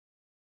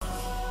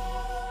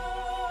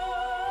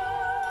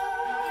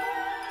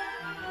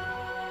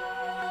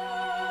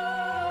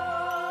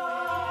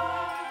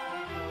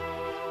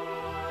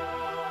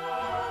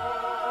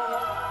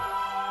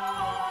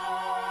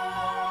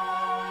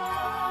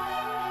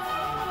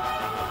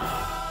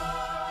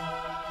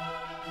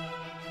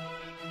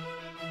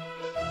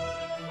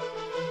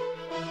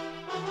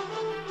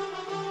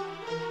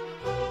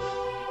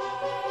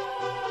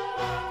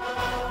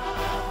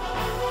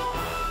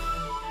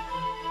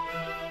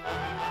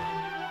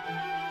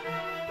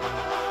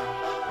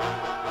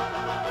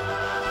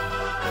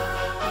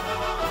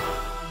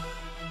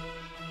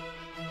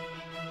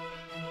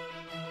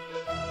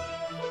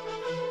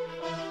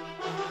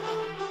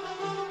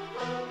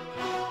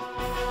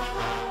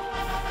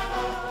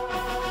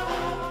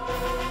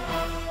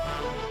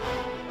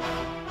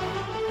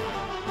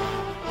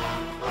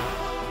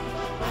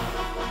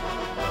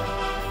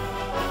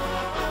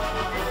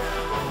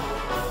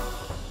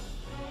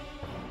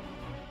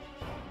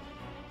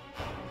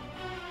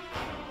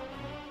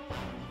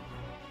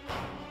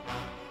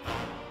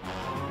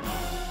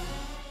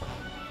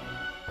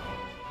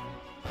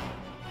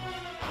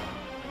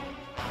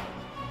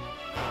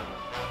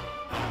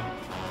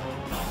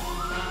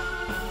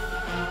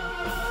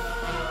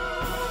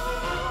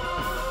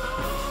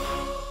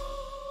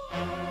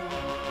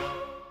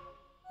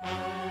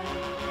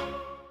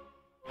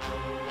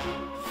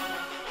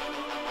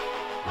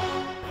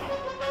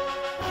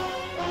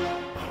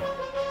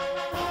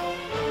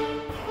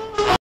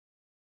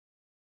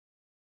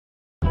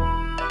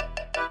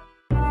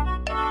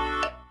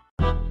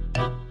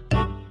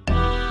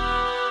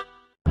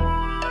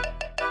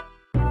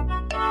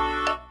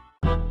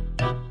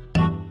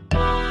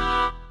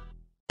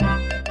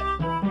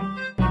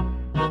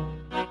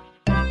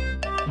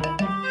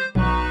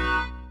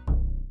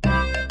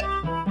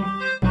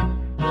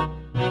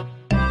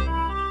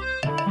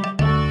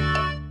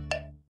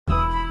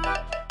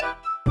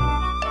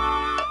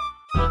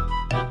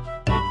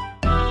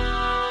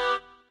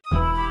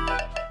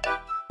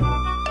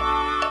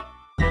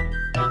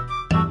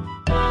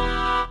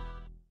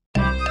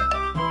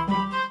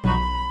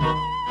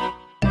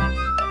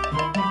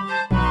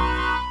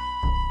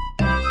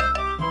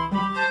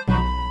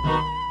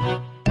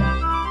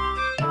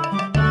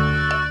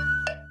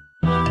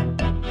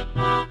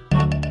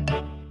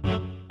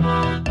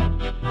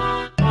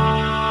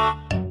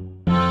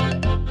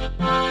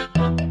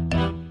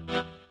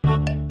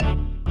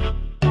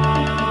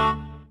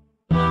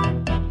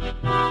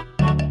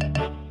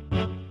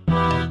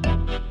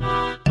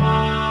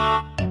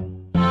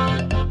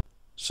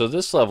So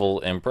this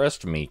level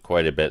impressed me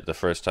quite a bit the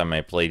first time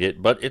I played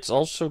it, but it's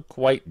also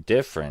quite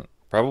different.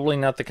 Probably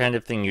not the kind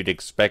of thing you'd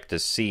expect to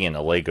see in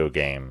a LEGO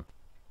game.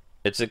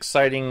 It's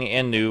exciting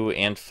and new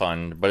and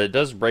fun, but it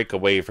does break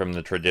away from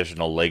the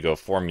traditional LEGO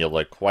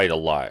formula quite a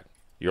lot.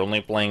 You're only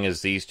playing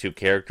as these two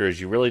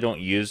characters, you really don't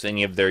use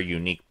any of their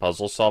unique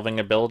puzzle-solving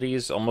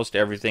abilities. Almost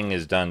everything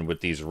is done with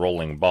these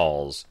rolling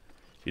balls,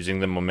 using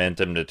the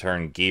momentum to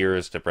turn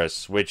gears, to press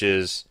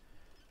switches,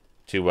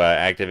 to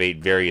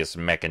activate various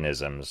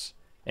mechanisms.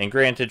 And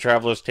granted,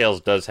 Traveler's Tales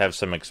does have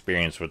some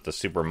experience with the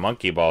Super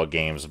Monkey Ball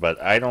games, but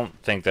I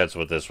don't think that's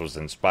what this was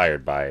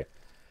inspired by.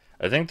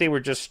 I think they were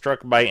just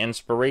struck by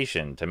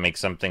inspiration to make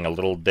something a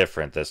little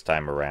different this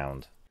time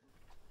around.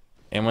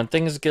 And when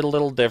things get a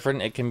little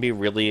different, it can be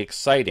really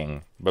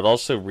exciting, but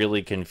also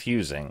really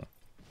confusing.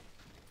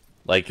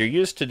 Like, you're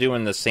used to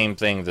doing the same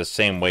thing the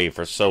same way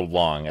for so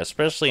long,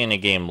 especially in a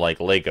game like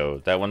LEGO,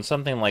 that when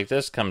something like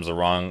this comes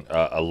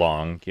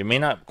along, you may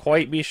not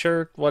quite be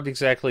sure what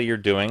exactly you're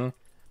doing,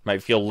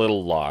 might feel a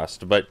little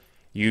lost, but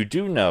you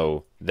do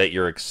know that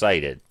you're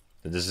excited,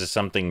 that this is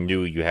something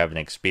new you haven't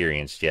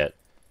experienced yet.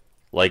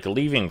 Like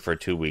leaving for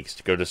 2 weeks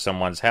to go to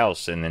someone's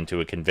house and then to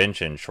a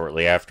convention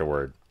shortly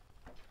afterward.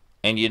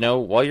 And you know,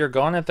 while you're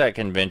gone at that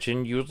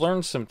convention, you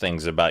learn some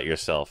things about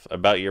yourself,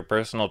 about your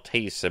personal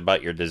tastes,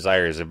 about your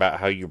desires, about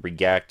how you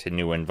react to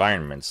new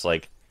environments.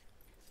 Like,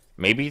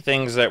 maybe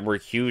things that were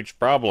huge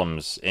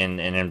problems in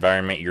an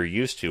environment you're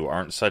used to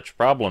aren't such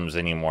problems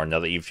anymore now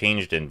that you've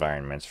changed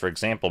environments. For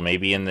example,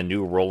 maybe in the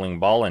new rolling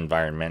ball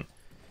environment,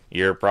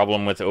 your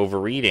problem with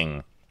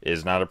overeating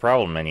is not a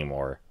problem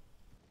anymore.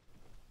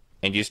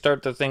 And you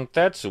start to think,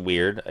 that's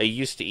weird. I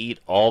used to eat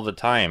all the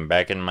time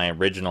back in my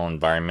original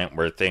environment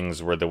where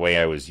things were the way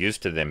I was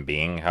used to them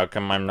being. How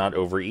come I'm not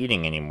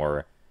overeating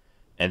anymore?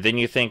 And then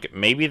you think,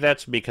 maybe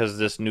that's because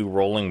this new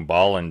rolling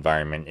ball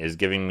environment is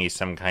giving me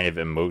some kind of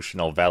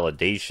emotional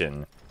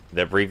validation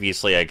that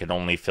previously I could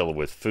only fill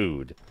with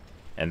food.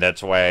 And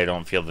that's why I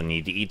don't feel the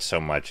need to eat so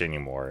much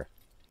anymore.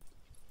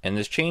 And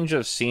this change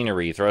of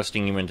scenery,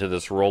 thrusting you into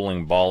this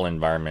rolling ball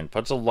environment,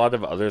 puts a lot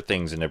of other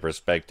things into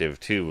perspective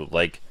too,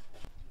 like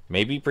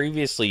maybe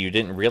previously you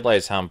didn't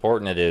realize how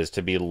important it is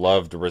to be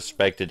loved,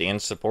 respected,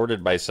 and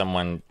supported by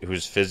someone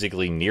who's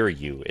physically near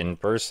you in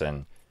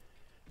person.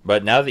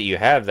 But now that you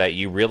have that,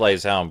 you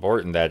realize how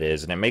important that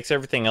is, and it makes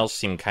everything else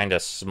seem kinda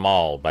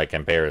small by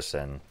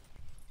comparison.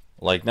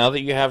 Like, now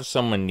that you have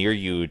someone near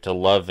you to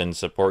love and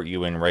support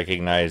you and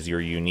recognize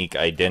your unique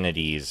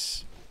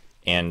identities,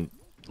 and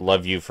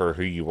love you for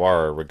who you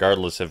are,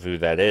 regardless of who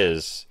that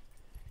is,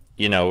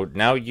 you know,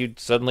 now you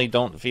suddenly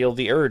don't feel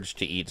the urge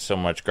to eat so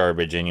much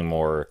garbage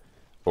anymore,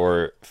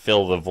 or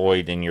fill the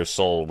void in your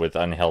soul with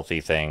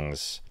unhealthy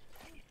things.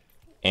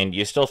 And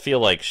you still feel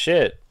like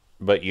shit,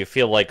 but you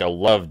feel like a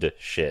loved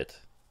shit,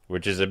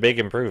 which is a big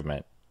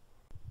improvement.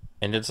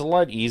 And it's a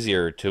lot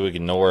easier to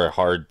ignore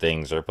hard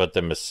things or put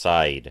them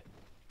aside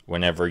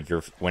whenever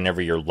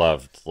you're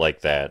loved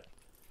like that.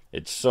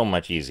 It's so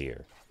much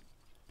easier.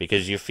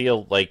 Because you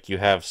feel like you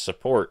have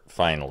support,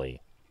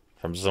 finally,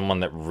 from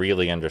someone that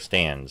really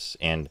understands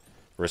and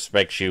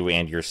respects you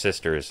and your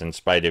sisters in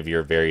spite of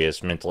your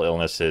various mental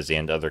illnesses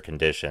and other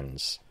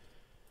conditions.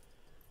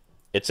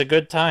 It's a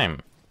good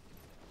time.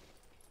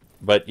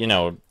 But, you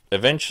know,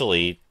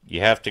 eventually,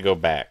 you have to go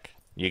back.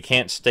 You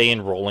can't stay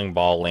in Rolling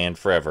Ball Land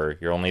forever.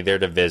 You're only there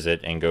to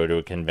visit and go to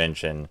a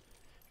convention.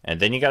 And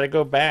then you gotta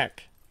go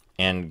back.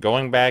 And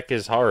going back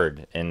is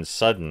hard and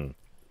sudden.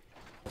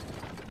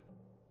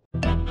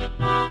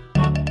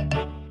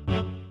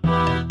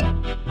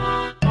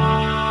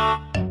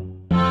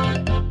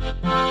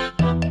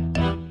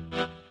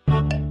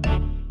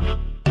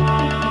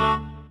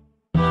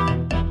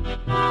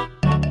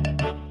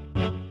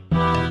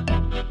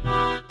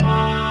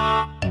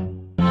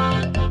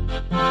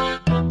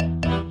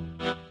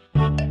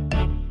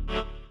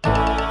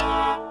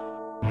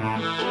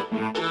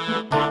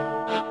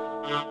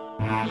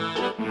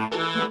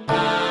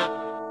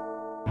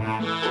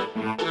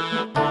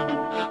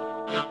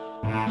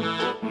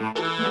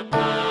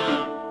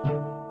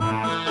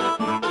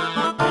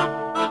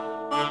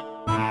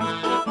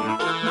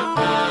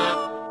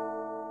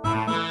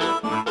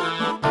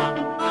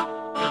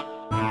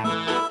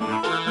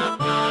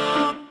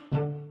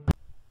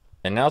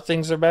 And now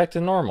things are back to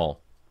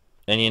normal.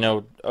 And you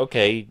know,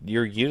 okay,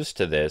 you're used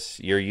to this.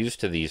 You're used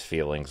to these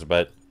feelings,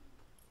 but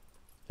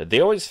did they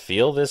always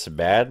feel this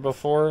bad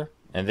before?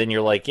 And then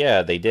you're like,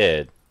 yeah, they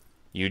did.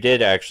 You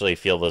did actually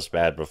feel this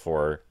bad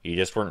before. You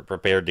just weren't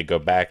prepared to go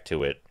back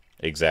to it.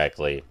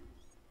 Exactly.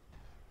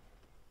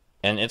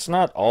 And it's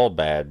not all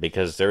bad,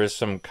 because there is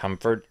some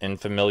comfort in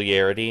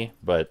familiarity,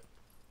 but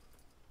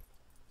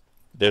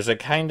there's a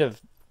kind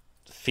of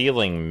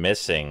feeling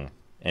missing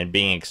and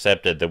being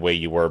accepted the way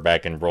you were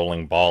back in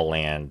Rolling Ball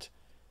Land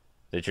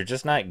that you're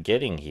just not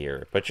getting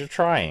here, but you're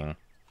trying.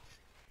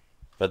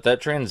 But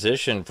that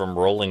transition from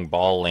Rolling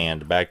Ball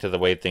Land back to the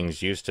way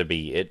things used to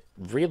be, it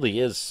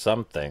really is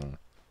something.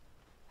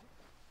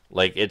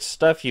 Like, it's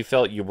stuff you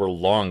felt you were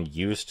long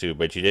used to,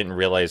 but you didn't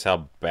realize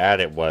how bad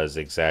it was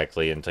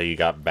exactly until you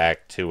got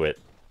back to it.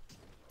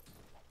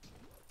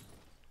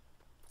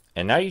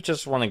 And now you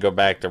just want to go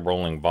back to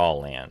Rolling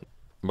Ball Land.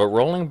 But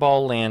Rolling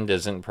Ball Land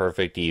isn't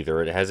perfect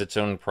either. It has its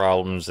own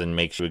problems and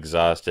makes you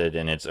exhausted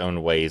in its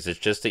own ways. It's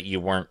just that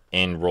you weren't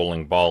in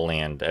Rolling Ball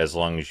Land as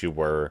long as you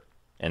were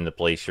in the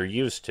place you're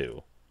used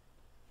to.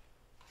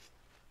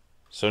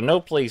 So no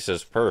place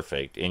is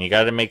perfect, and you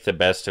gotta make the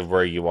best of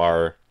where you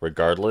are,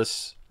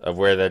 regardless of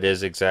where that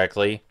is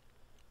exactly.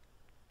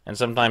 And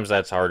sometimes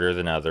that's harder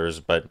than others,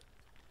 but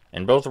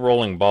in both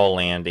Rolling Ball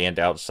Land and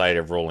outside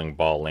of Rolling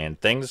Ball Land,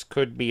 things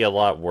could be a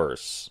lot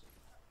worse.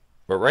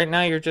 But right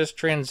now you're just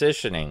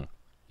transitioning,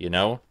 you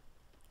know?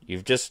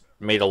 You've just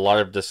made a lot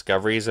of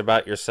discoveries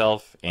about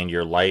yourself and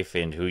your life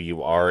and who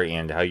you are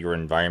and how your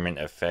environment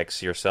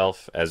affects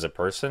yourself as a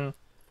person.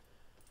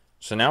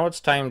 So now it's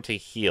time to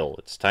heal.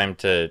 It's time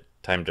to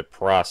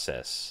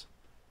process.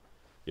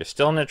 You're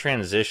still in a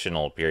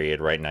transitional period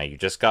right now. You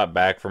just got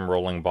back from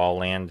Rolling Ball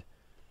Land.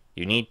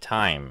 You need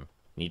time.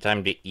 You need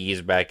time to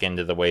ease back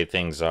into the way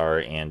things are,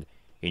 and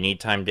you need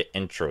time to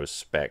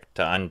introspect,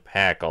 to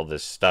unpack all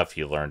this stuff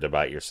you learned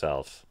about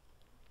yourself.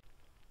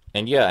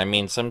 And yeah, I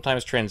mean,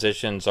 sometimes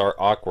transitions are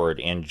awkward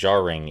and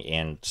jarring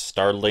and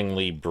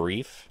startlingly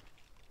brief,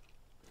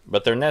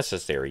 but they're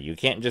necessary. You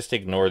can't just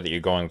ignore that you're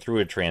going through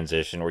a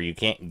transition, or you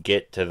can't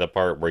get to the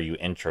part where you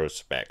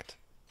introspect.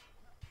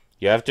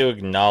 You have to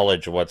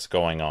acknowledge what's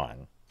going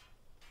on.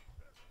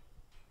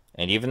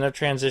 And even though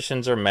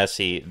transitions are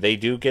messy, they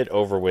do get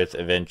over with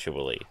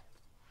eventually.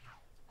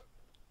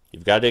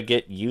 You've got to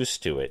get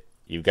used to it.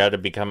 You've got to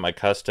become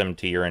accustomed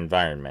to your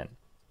environment,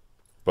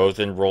 both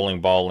in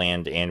Rolling Ball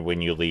Land and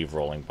when you leave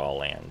Rolling Ball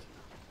Land.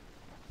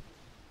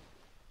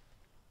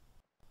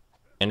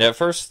 And at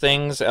first,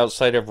 things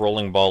outside of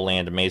Rolling Ball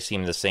Land may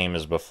seem the same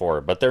as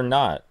before, but they're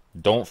not.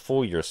 Don't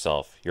fool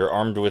yourself. You're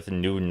armed with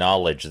new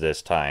knowledge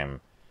this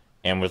time.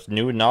 And with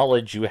new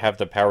knowledge, you have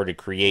the power to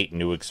create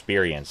new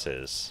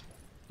experiences.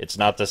 It's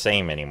not the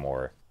same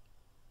anymore.